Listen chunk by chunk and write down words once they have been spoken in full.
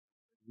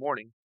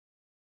morning,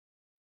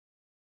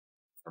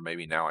 or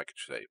maybe now I could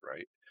say,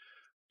 right?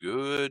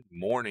 Good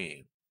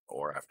morning,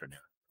 or afternoon,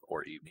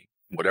 or evening,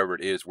 whatever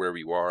it is, wherever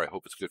you are. I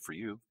hope it's good for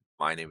you.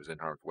 My name is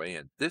NHarmzWay,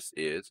 and this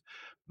is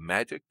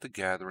Magic the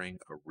Gathering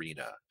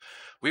Arena.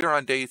 We are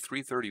on day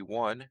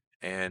 331,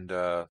 and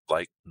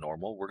like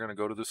normal, we're going to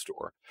go to the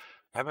store.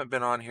 Haven't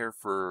been on here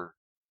for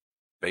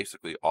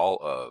basically all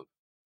of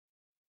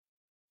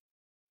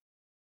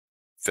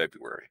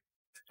February.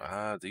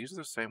 These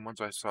are the same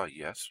ones I saw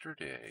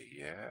yesterday.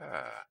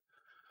 Yeah.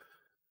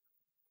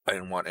 I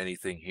didn't want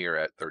anything here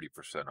at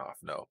 30% off,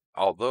 no.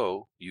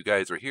 Although, you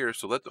guys are here,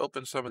 so let's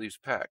open some of these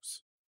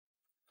packs.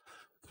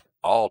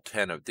 All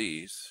 10 of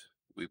these.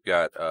 We've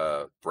got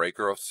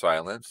Breaker of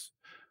Silence,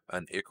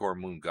 an Ichor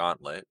Moon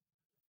Gauntlet,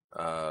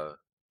 Solfim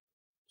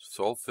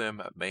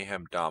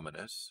Mayhem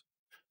Dominus,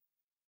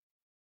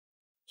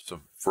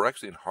 some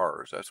Phyrexian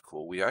Horrors, that's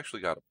cool. We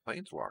actually got a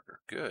Planeswalker,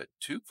 good.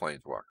 2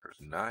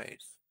 Planeswalkers,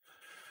 nice.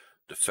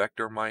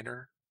 Defector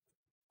Miner,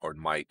 or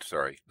Might,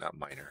 sorry, not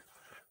Miner.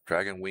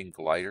 Dragon Wing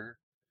Glider,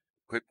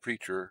 Quick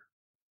Creature,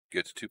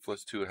 gets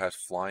 2/2, it has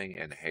flying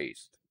and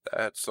haste.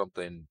 That's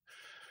something,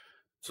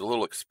 it's a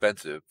little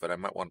expensive, but I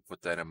might want to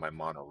put that in my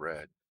mono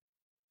red.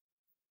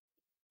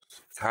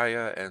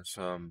 Kaya and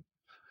some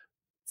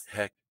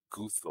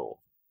Guthul.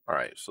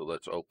 Alright, so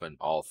let's open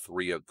all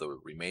 3 of the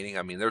remaining.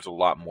 I mean, there's a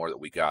lot more that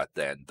we got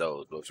than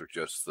those. Those are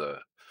just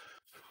the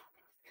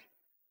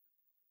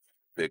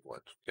big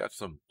ones. Got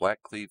some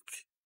Blackcleave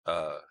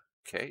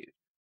Cave,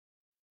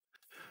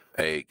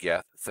 a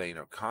Gath Thane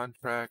of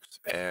Contracts,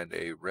 and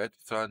a Red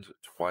Sun's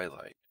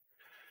Twilight.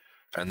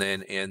 And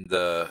then in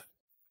the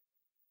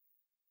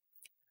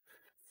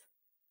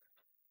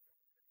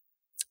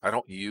I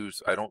don't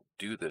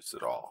do this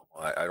at all.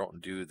 I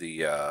don't do the,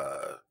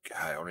 God,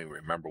 I don't even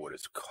remember what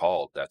it's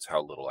called. That's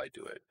how little I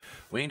do it.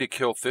 We need to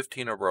kill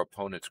 15 of our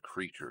opponent's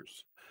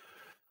creatures.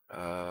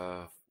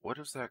 What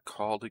is that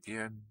called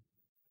again?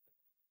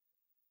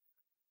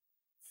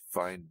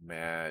 Find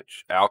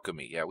match.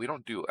 Alchemy. Yeah, we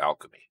don't do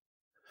alchemy.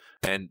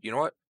 And you know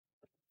what?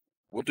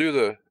 We'll do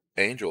the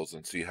angels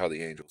and see how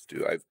the angels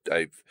do.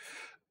 I've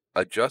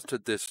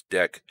adjusted this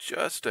deck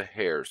just a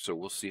hair, so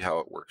we'll see how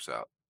it works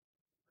out.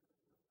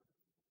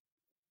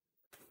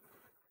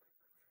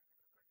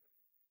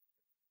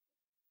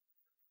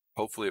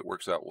 Hopefully it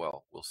works out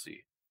well. We'll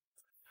see.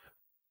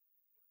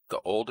 The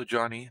old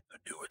Johnny, the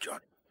new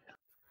Johnny.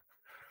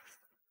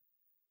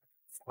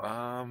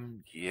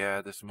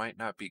 Yeah, this might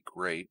not be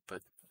great,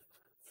 but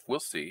we'll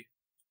see.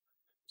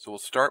 So we'll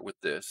start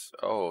with this.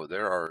 Oh,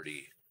 they're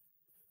already...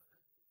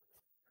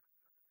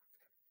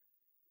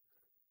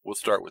 We'll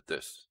start with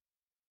this.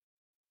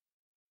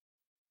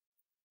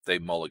 They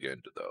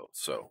mulliganed, though,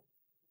 so...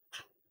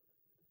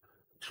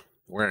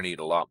 We're going to need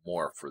a lot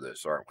more for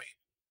this, aren't we?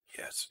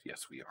 Yes,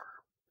 yes we are.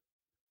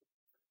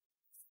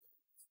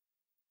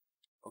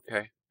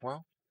 Okay,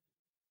 well...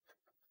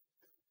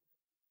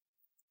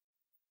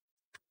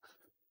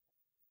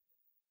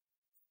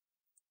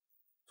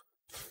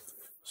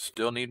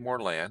 Still need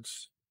more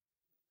lands.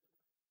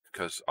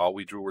 Because all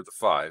we drew were the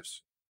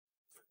 5s.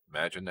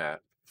 Imagine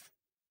that.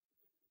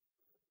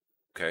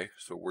 Okay,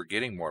 so we're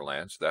getting more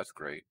lands. That's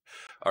great.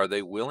 Are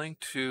they willing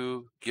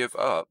to give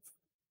up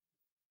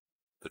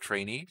the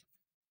trainee?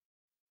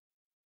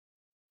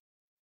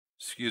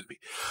 Excuse me.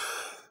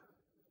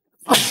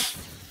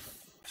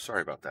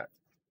 Sorry about that.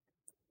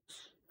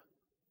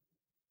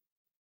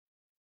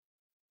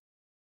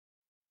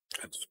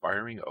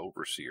 Inspiring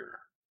Overseer.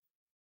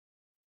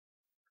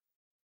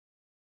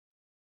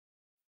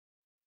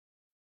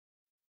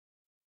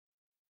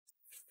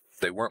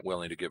 They weren't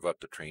willing to give up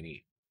the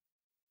trainee.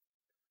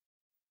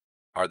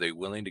 Are they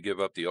willing to give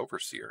up the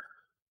Overseer?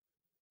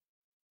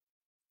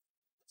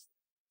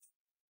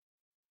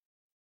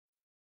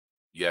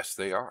 Yes,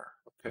 they are.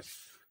 Okay.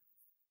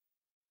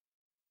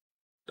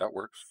 That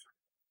works.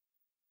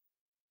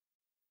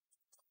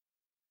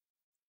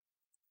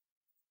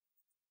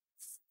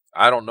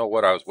 I don't know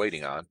what I was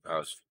waiting on. I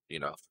was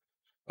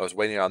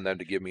waiting on them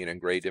to give me an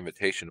engraved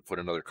invitation to put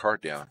another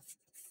card down.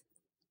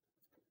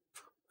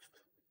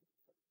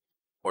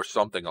 Or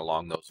something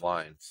along those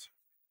lines.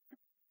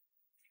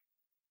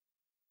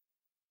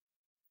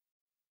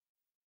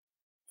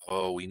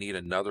 Oh, we need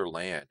another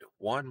land.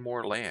 One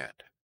more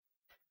land.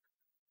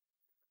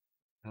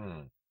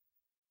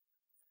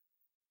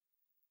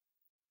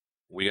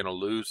 We gonna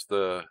lose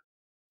the...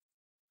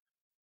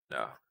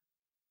 No.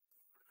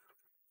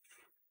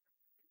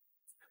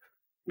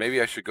 Maybe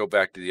I should go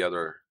back to the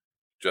other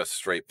just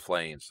straight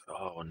plains.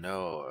 Oh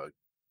no,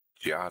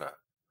 Giada.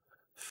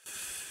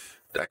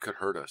 That could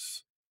hurt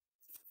us.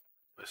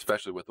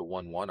 Especially with the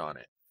 1/1 on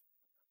it.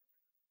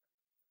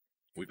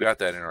 We've got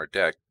that in our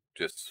deck,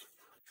 just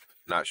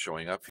not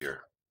showing up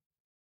here.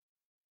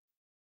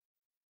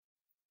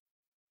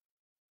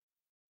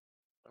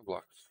 No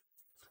blocks.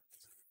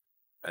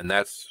 And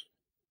that's...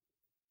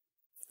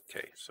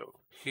 Okay, so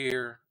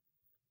here...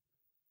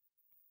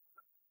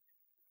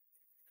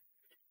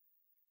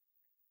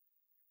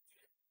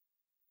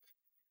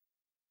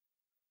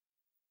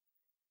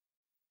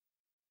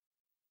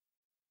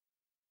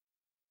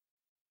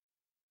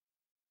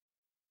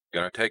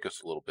 Gonna take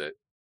us a little bit.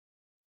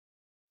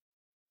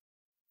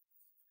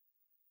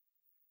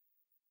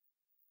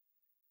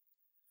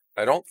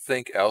 I don't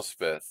think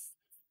Elspeth,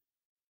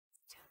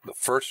 the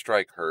first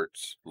strike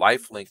hurts.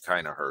 Lifelink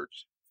kind of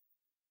hurts.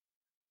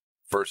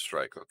 First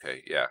strike,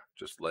 okay, yeah,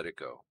 just let it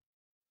go.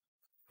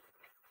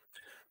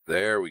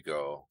 There we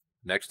go.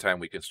 Next time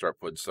we can start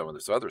putting some of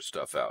this other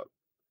stuff out.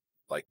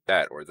 Like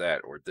that or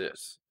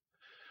this.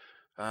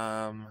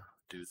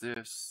 Do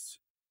this.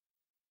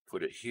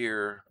 Put it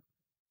here.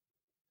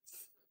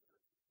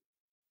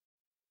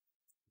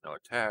 No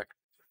attack.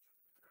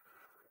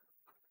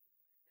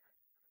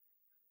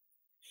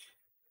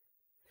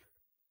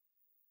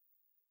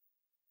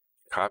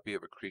 Copy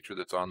of a creature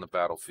that's on the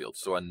battlefield.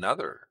 So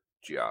another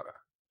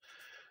Giada.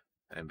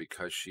 And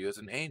because she is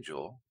an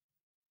angel,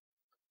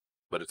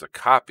 but it's a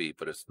copy,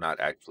 but it's not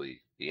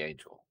actually the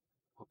angel.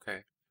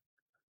 Okay.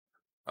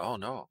 Oh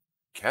no.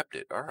 Kept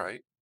it. All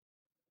right.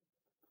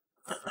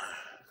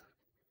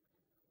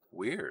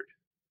 Weird.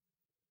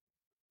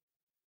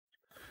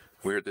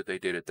 Weird that they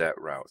did it that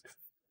route.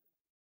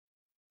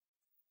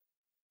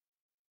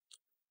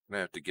 I'm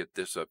gonna have to get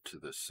this up to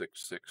the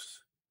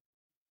 6/6.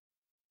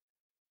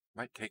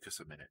 Might take us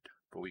a minute,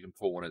 but we can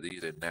pull one of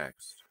these in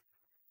next.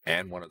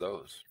 And one of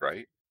those,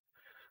 right?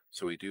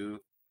 So we do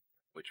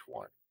which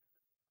one?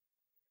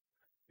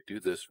 We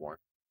do this one.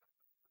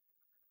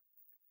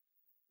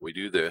 We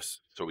do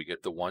this, so we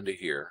get the 1 to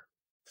here.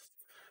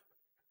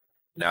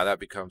 Now that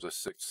becomes a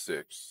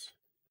 6/6.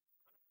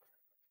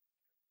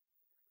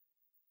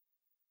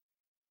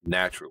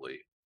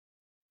 Naturally.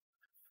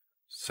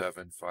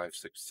 7, 5,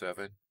 6,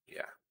 7.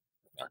 Yeah.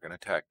 Not gonna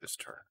attack this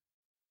turn.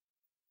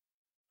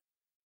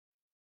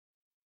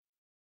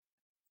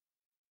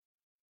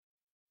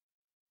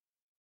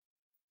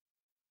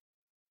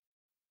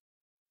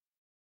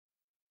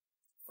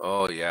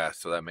 Oh yeah,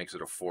 so that makes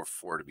it a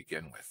 4/4 to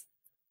begin with.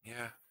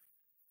 Yeah.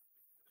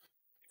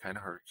 Kind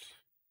of hurts.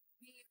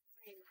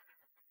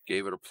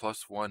 Gave it a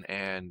 +1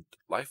 and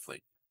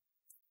lifelink.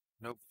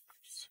 Nope.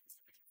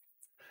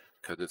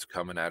 Because it's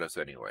coming at us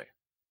anyway.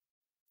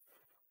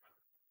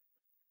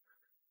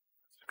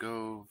 Let's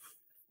go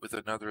with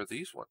another of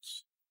these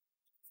ones.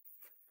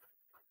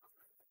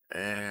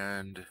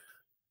 And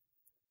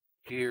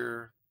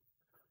here,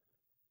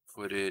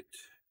 put it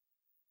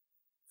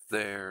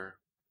there.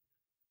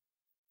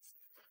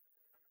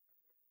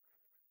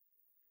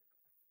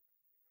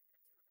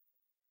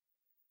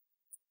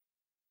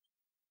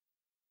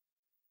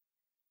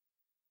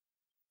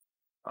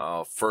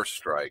 Oh, first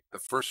strike. The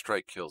first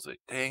strike kills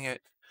it. Dang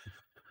it.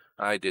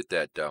 I did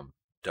that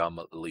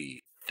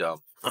dumbly.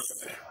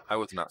 I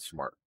was not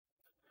smart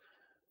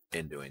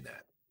in doing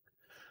that.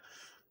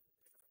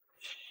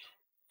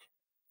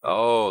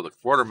 Oh, the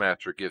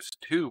quartermaster gives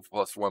 2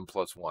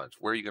 +1/+1s.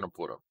 Where are you going to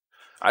put them?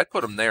 I'd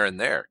put them there and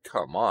there.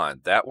 Come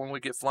on. That one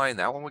would get flying.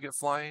 That one would get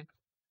flying.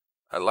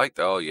 I like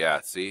that. Oh,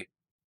 yeah. See?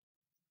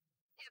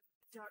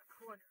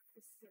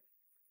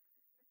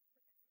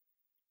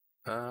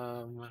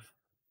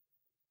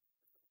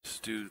 Let's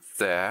do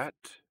that.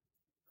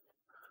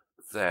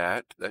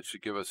 That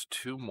should give us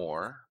 2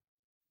 more.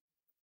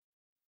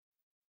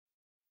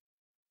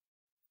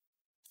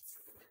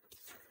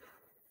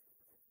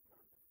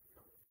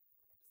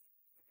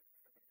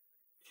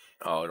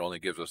 Oh, it only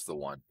gives us the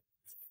 1.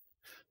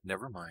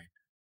 Never mind.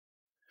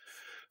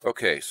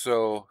 Okay,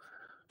 so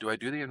do I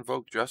do the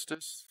invoke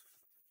justice?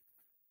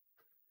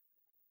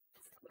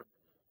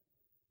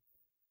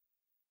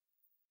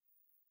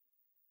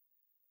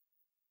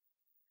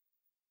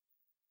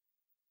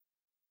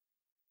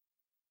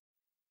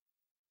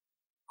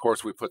 Of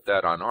course, we put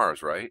that on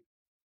ours, right?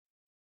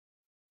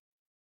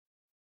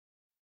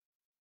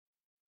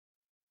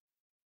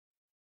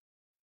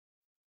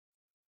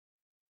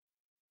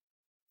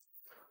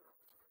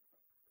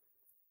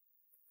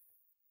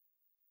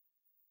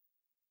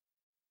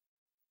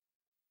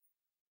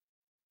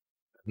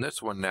 And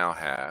this one now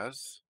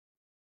has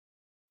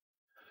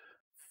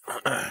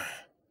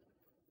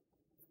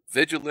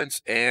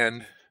vigilance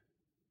and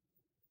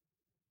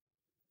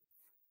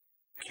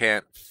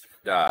can't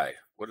die.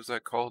 What is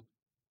that called?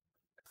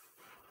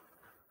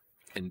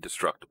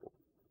 Indestructible.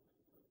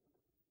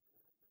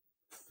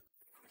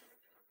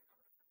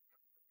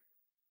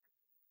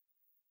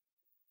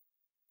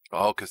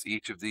 Oh, because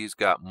each of these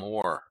got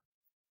more.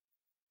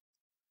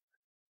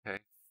 Okay,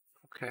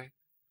 okay.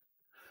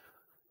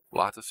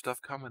 Lots of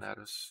stuff coming at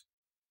us.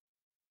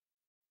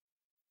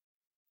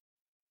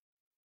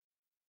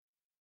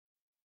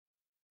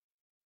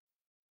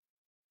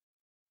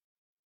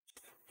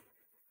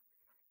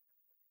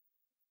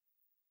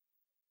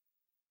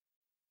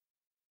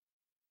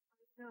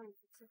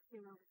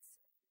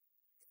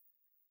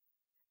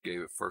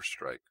 Gave it first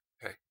strike.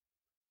 Okay.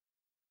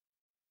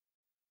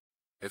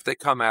 If they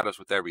come at us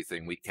with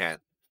everything, we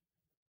can't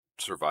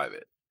survive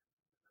it.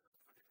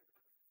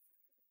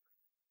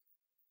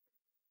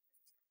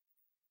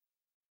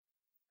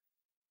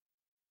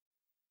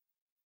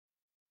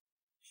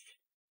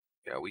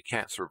 Yeah, we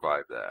can't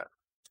survive that.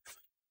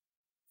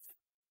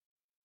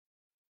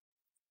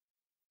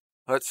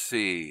 Let's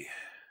see.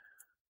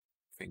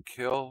 Can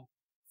kill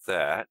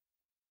that.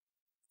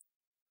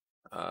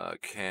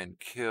 Can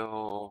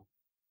kill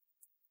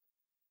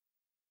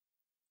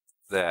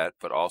that,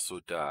 but also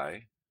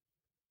die.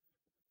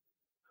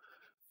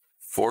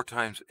 4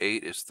 times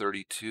 8 is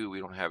 32. We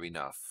don't have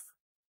enough.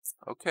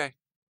 Okay.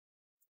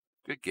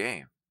 Good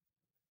game.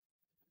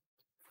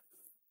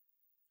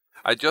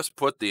 I just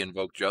put the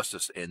Invoke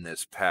Justice in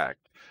this pack.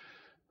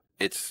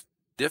 It's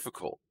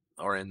difficult,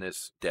 or in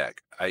this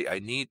deck. I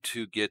need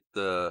to get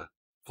the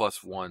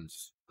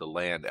 +1s, the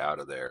land, out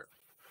of there.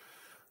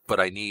 But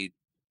I need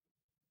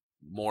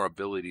more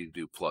ability to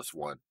do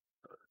 +1,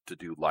 to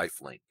do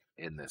lifelink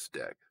in this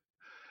deck.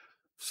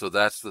 So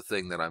that's the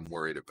thing that I'm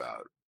worried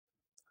about.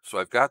 So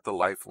I've got the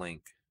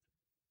lifelink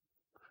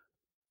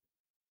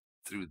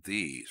through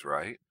these,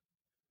 right?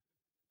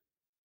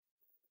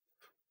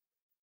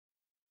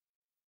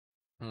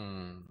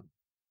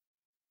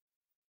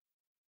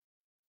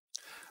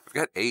 I've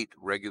got 8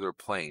 regular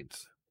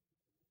planes.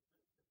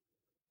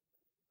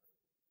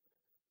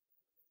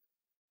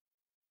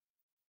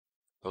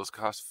 Those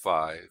cost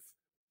 5.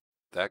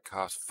 That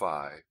costs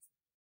 5.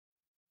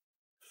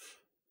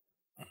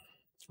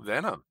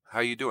 Venom, how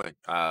you doing?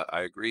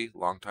 I agree.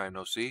 Long time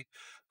no see.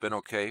 Been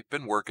okay.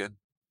 Been working.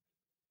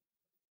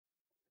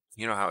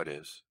 You know how it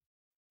is.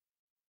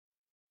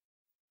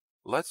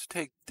 Let's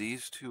take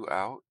these 2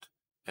 out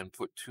and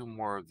put 2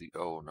 more of the...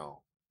 Oh,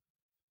 no.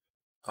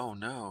 Oh,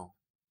 no.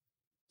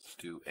 Let's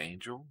do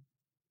Angel.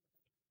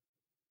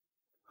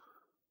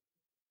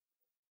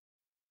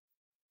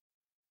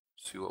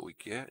 See what we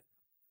get.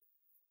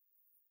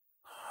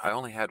 I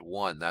only had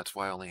 1. That's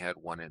why I only had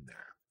 1 in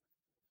there.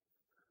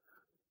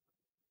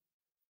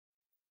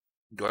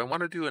 Do I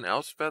want to do an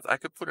Elspeth? I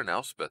could put an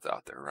Elspeth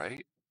out there,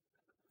 right?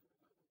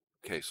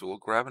 Okay, so we'll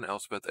grab an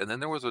Elspeth. And then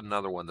there was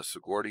another one, the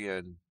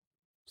Sigordian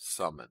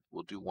Summon.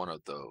 We'll do one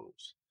of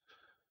those.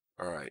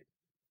 All right.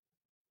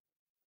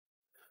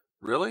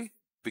 Really?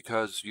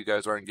 Because you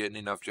guys aren't getting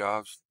enough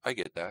jobs? I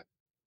get that.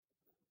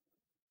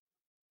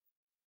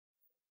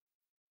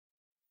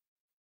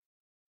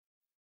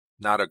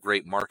 Not a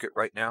great market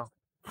right now?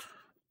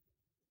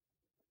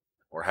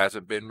 Or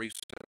hasn't been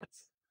recently?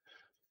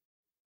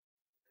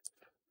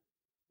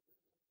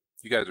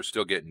 You guys are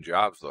still getting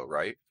jobs though,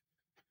 right?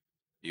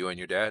 You and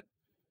your dad?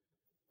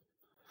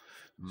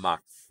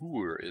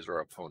 Makfur is our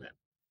opponent.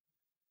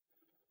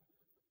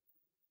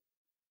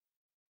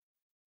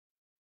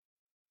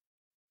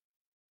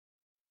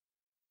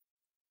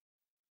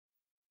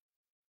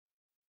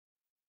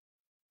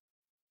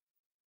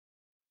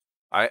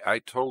 I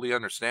totally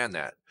understand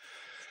that.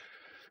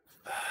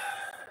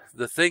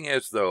 The thing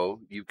is,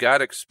 though, you've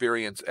got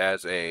experience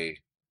as a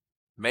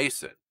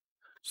mason.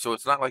 So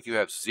it's not like you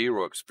have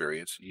 0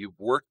 experience. You've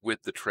worked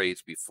with the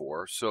trades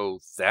before, so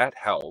that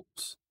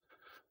helps.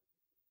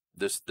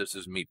 This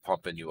is me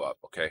pumping you up,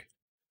 okay?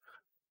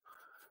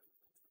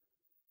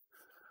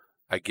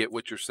 I get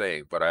what you're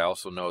saying, but I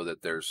also know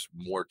that there's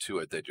more to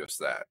it than just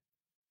that.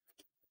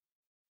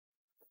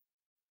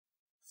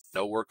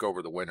 No work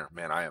over the winter.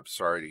 Man, I am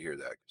sorry to hear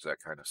that, because that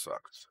kind of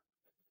sucks.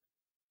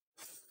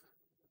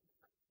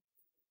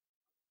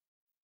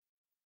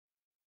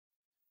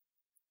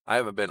 I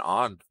haven't been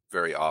on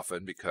very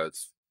often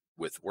because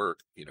with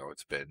work, you know,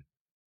 it's been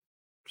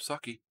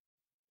sucky.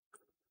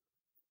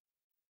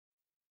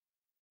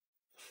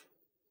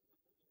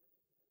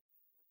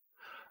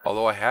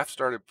 Although I have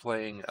started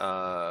playing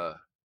Roguelike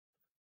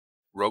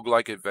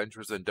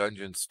Adventures and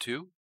Dungeons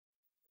 2.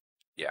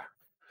 Yeah,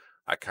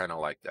 I kind of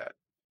like that.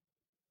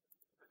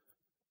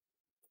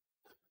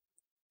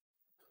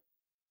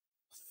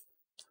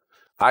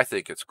 I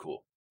think it's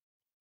cool.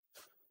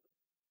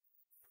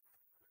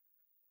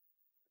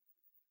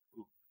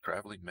 Ooh,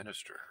 Traveling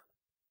Minister.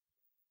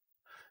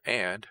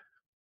 And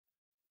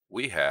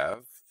we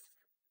have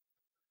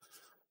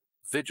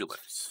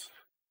Vigilance.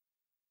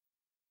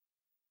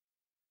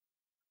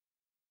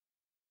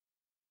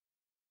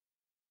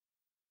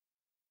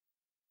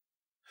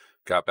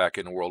 Got back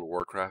into World of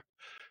Warcraft.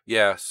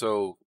 Yeah,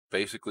 so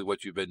basically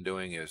what you've been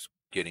doing is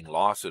getting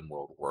lost in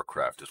World of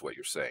Warcraft is what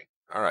you're saying.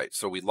 All right,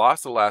 so we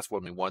lost the last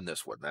one. We won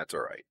this one. That's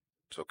all right.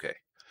 It's okay.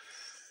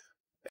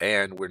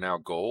 And we're now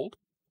gold.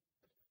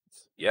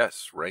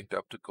 Yes, ranked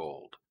up to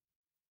gold.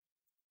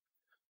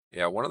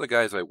 Yeah, one of the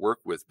guys I work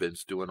with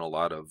been's doing a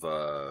lot of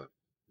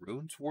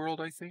Runes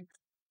World, I think.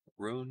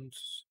 RuneScape.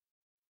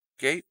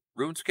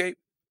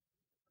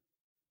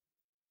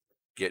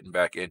 Getting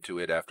back into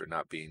it after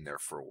not being there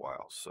for a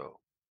while. So,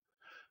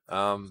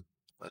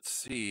 let's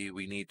see.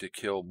 We need to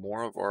kill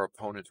more of our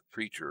opponent's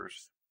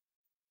creatures.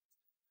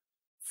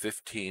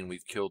 15.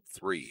 We've killed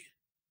 3.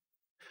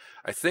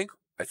 I think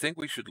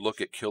we should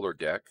look at killer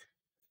deck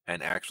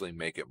and actually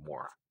make it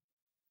more.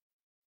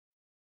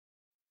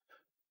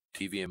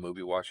 TV and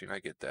movie watching, I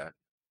get that.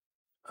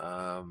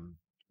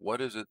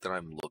 What is it that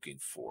I'm looking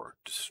for?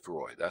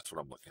 Destroy. That's what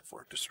I'm looking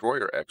for. Destroy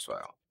or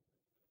exile.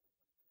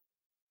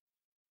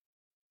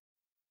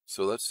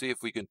 So let's see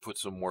if we can put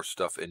some more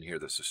stuff in here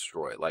that's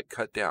destroy. Like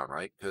cut down,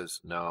 right? Because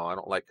no, I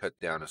don't like cut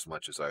down as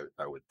much as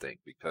I would think,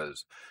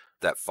 because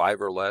that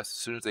 5 or less, as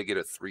soon as they get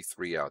a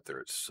 3/3 out there,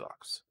 it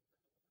sucks.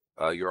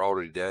 You're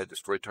already dead.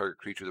 Destroy target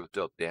creature that was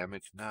dealt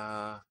damage.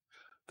 Nah.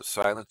 The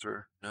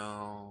silencer.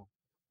 No.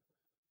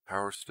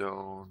 Power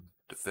Stone.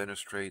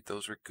 Defenestrate.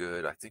 Those are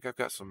good. I think I've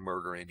got some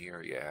murder in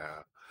here.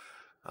 Yeah.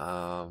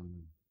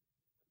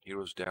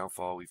 Hero's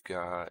Downfall we've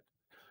got.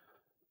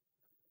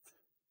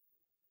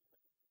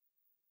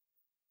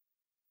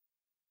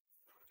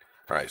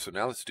 All right, so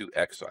now let's do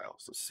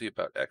Exiles. Let's see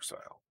about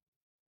Exile.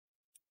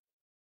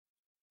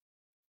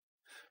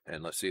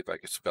 And let's see if I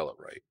can spell it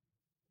right.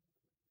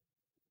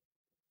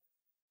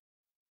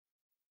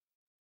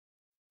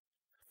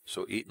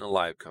 So Eaten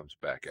Alive comes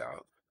back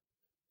out.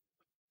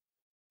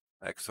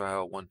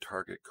 Exile one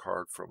target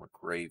card from a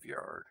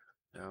graveyard.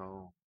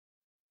 No.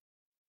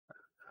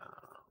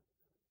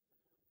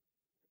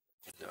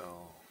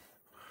 No.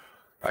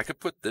 I could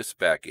put this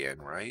back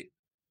in, right?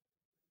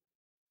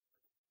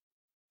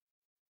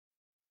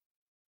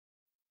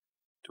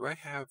 Do I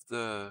have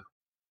the...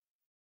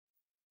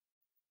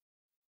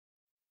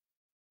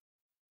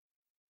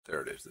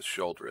 There it is, the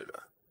Sheoldred.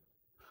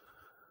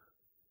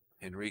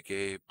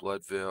 Enrique,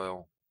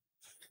 Bloodveil.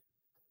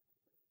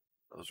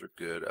 Those are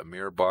good. A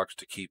mirror box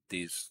to keep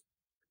these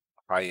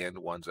high-end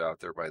ones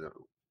out there by the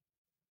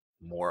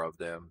more of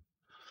them.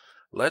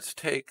 Let's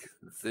take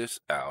this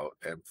out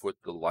and put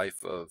the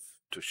Life of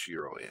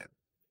Toshiro in.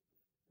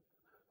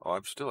 Oh,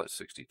 I'm still at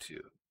 62.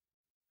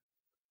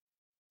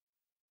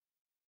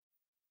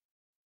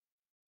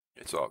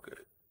 It's all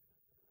good.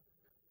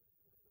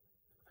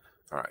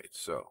 All right,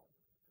 so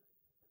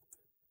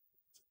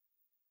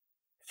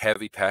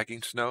heavy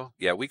packing snow.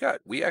 Yeah,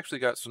 we actually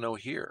got snow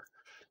here.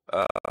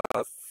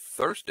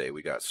 Thursday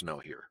we got snow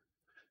here.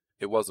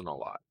 It wasn't a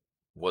lot.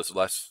 Was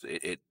less.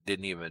 It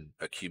didn't even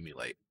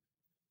accumulate.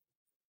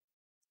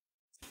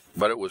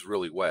 But it was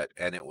really wet,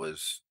 and it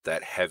was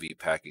that heavy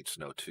packing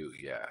snow too.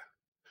 Yeah,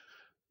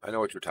 I know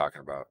what you're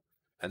talking about.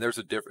 And there's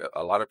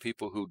a lot of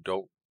people who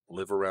don't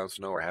live around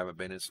snow or haven't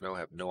been in snow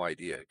have no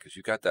idea, because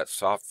you got that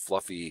soft,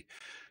 fluffy,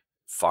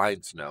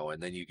 fine snow,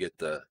 and then you get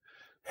the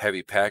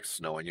heavy packed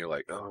snow, and you're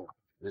like, oh,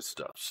 this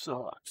stuff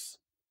sucks.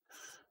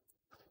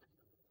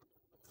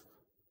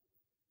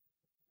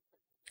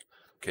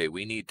 Okay,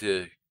 we need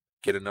to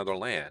get another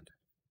land.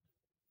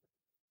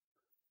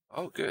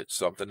 Oh, good,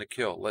 something to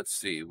kill. Let's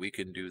see, we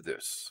can do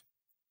this,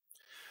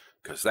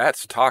 because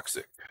that's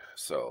toxic.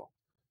 So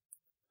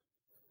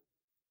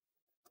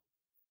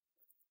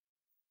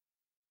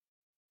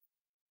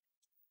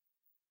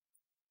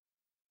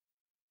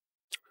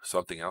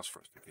something else for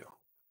us to kill.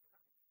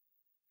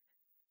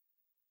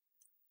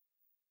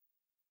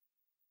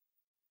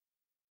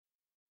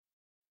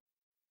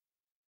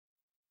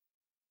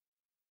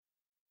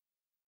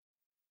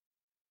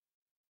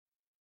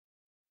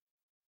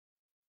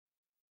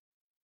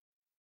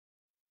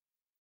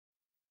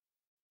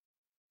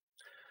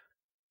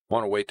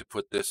 Want to wait to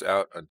put this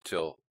out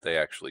until they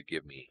actually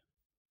give me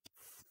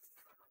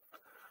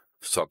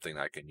something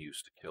I can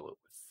use to kill it with.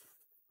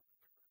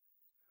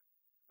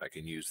 I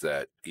can use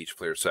that each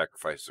player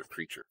sacrifices a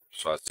creature.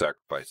 So I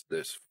sacrifice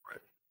this for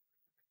it.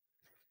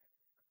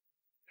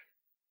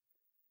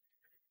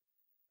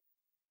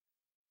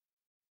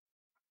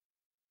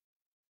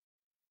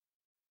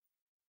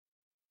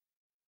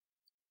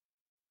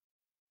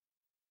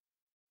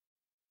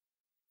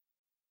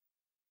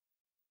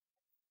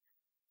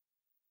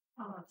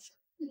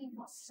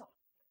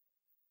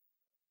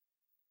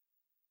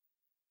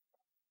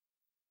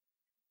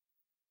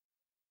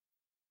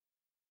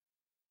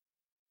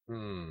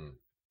 Hmm.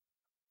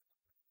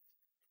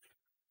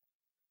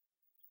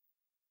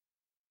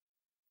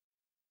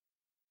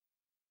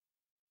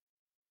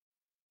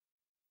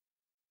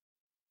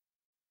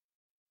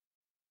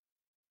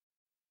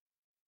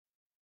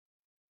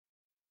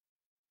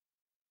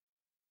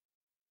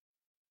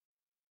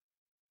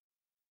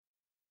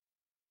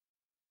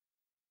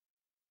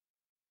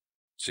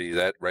 See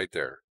that right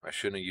there? I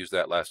shouldn't have used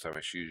that last time.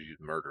 I should have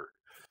used murder.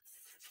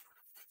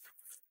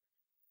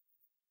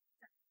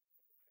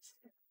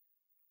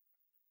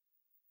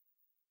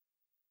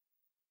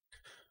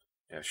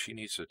 Yeah, she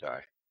needs to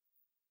die.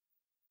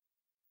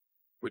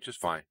 Which is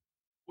fine.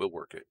 We'll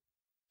work it.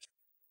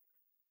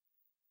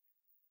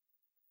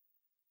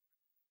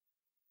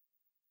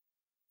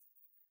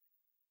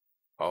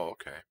 Oh,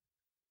 okay.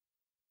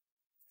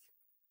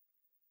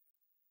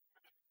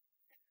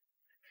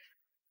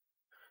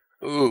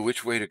 Ooh,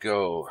 which way to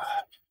go?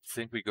 I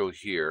think we go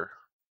here.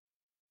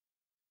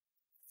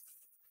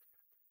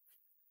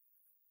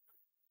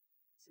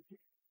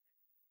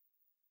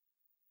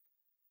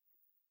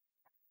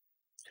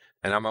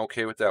 And I'm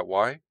okay with that.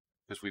 Why?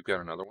 Because we've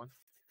got another one.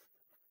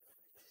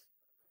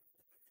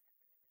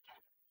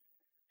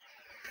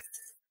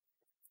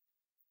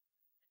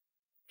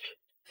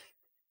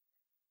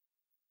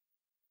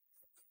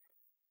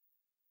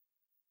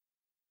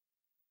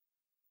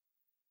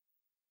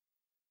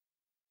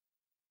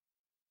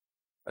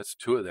 That's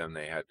two of them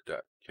they had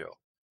to kill.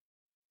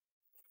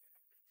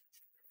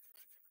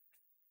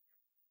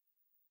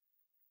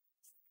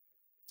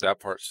 That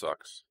part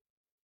sucks.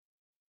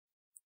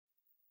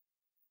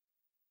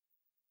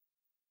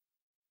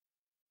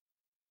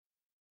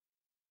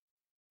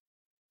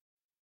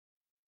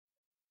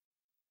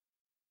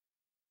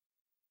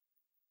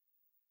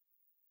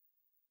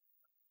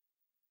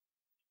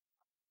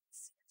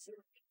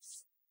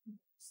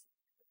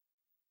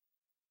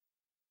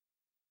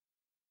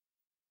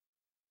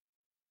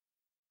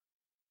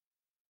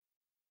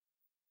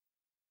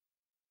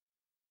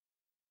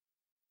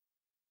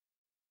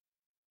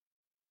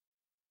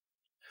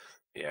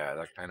 Yeah,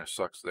 that kind of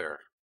sucks there.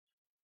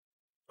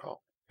 Oh,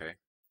 okay.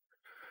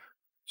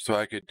 So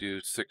I could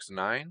do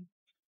 6-9,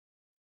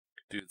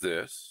 do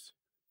this.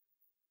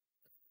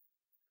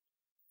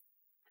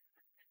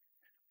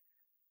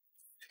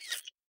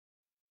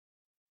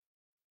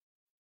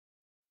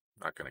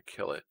 Not going to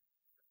kill it.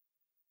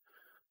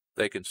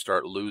 They can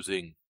start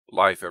losing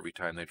life every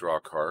time they draw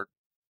a card.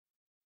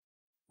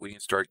 We can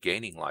start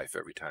gaining life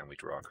every time we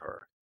draw a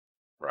card,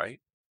 right?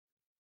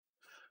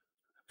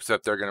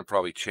 Except they're going to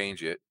probably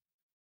change it.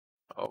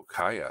 Oh,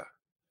 Kaya.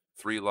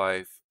 3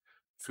 life,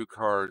 2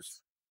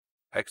 cards,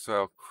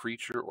 exile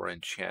creature or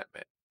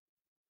enchantment.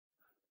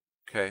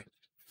 Okay.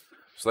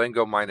 So they can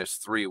go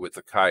 -3 with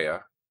the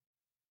Kaya.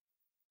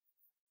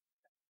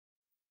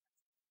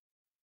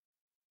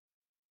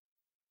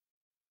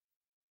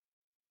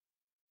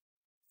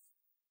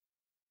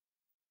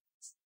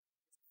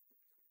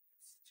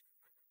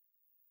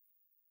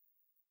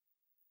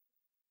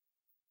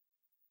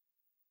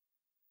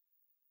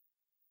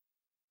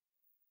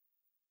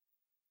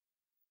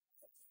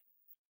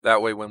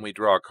 That way, when we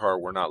draw a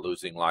card, we're not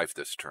losing life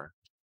this turn.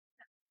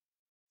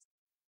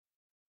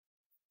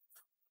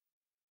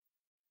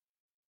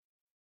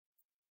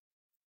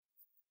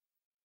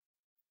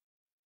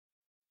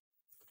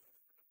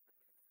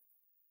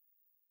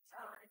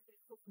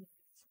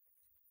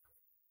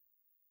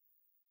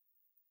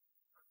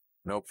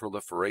 No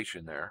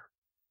proliferation there.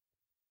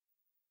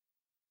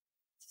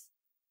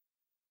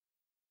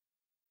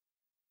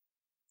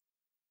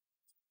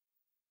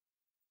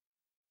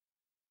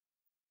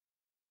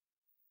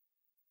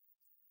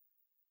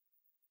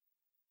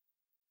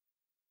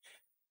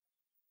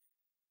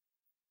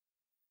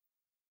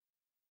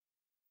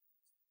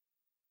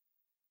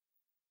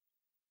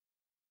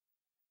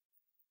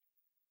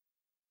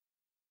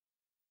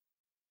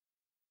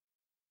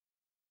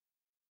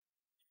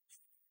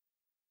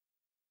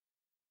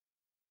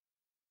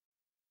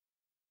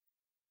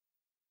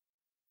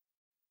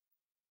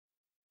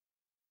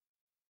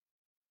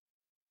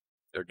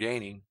 They're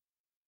gaining.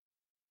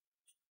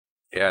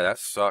 Yeah, that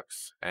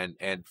sucks. And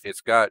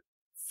it's got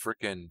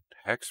freaking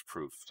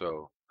hexproof,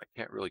 so I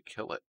can't really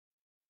kill it.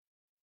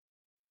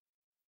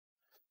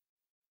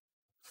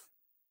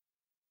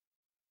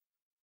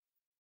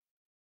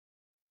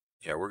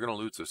 Yeah, we're going to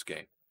lose this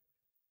game.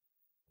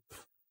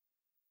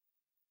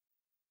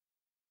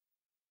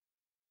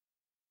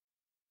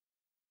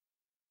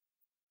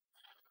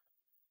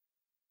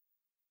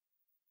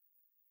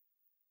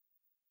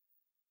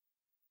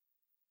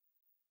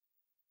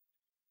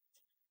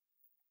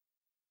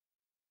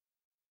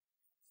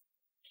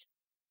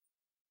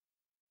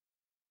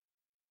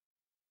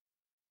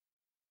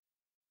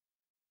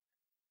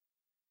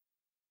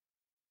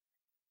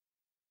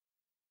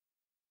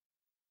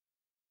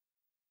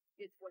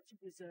 It's what you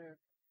deserve.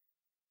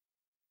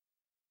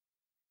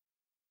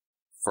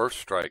 First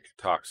strike,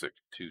 toxic,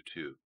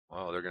 2/2.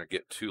 Well, they're going to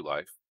get 2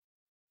 life,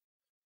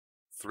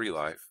 3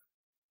 life.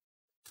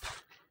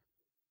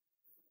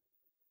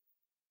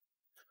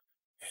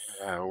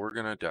 Yeah, we're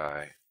going to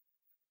die.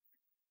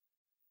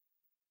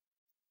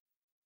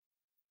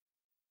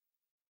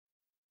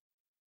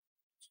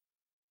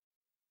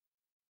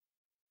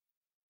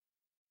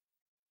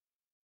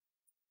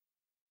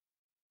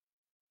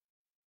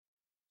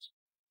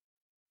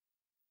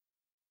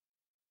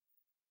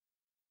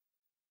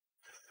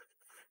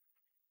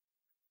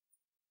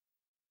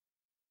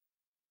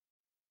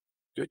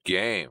 Good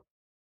game.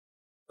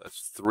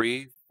 That's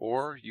 3,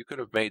 4. You could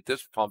have made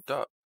this pumped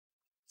up.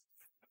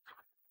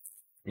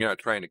 You're not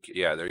trying to...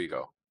 Yeah, there you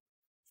go.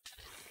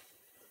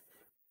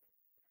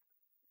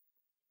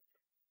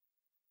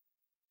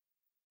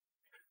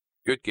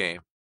 Good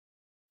game.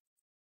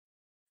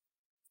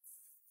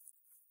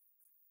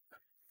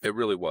 It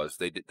really was.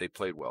 They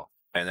played well.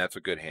 And that's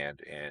a good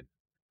hand. And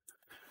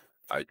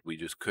we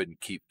just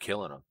couldn't keep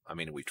killing them. I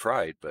mean, we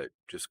tried, but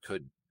just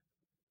couldn't.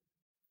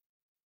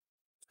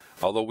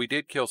 Although we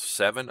did kill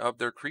 7 of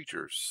their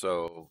creatures,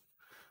 so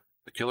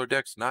the killer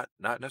deck's not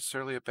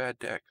necessarily a bad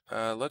deck.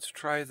 Let's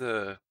try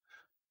the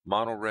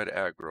mono red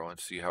aggro and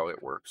see how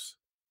it works.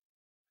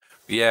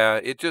 Yeah,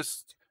 it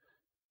just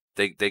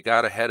they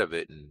got ahead of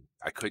it, and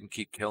I couldn't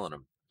keep killing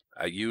them.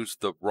 I used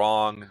the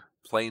wrong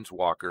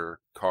planeswalker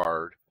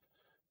card.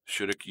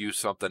 Should have used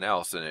something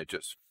else, and it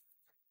just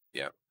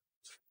yeah.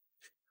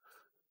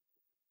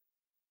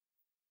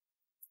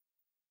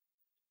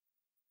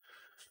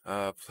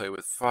 Play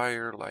with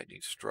fire,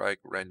 lightning strike,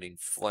 rending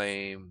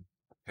flame.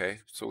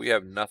 Okay, so we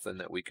have nothing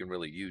that we can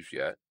really use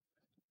yet.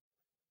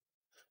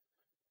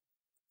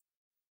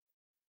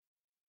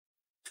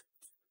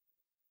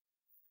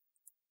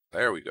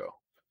 There we go.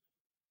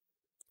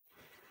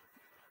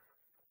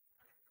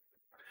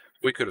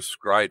 We could have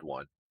scried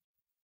one.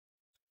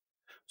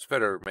 It's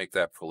better to make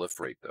that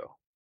proliferate, though,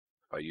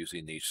 by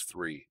using these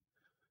 3.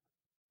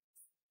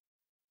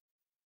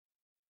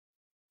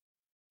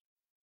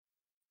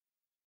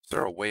 Is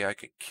there a way I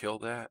can kill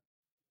that?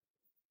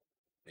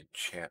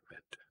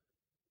 Enchantment.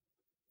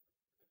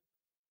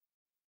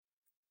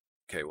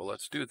 Okay, well,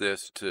 let's do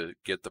this to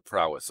get the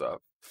prowess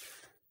up.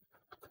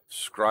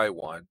 Scry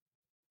 1.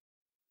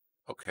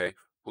 Okay,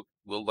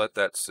 we'll let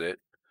that sit.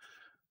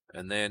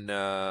 And then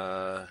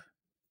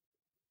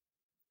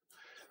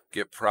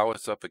get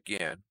prowess up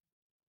again.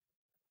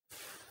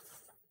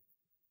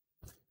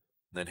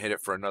 Then hit it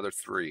for another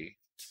 3.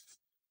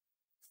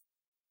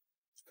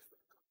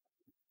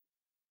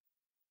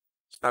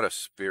 It's not a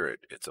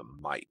spirit, it's a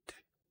might.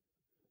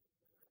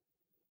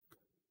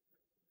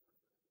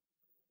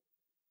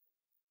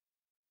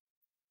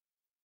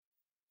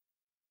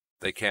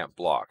 They can't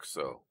block,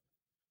 so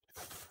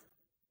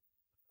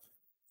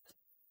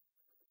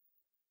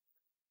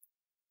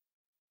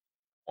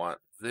want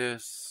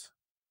this.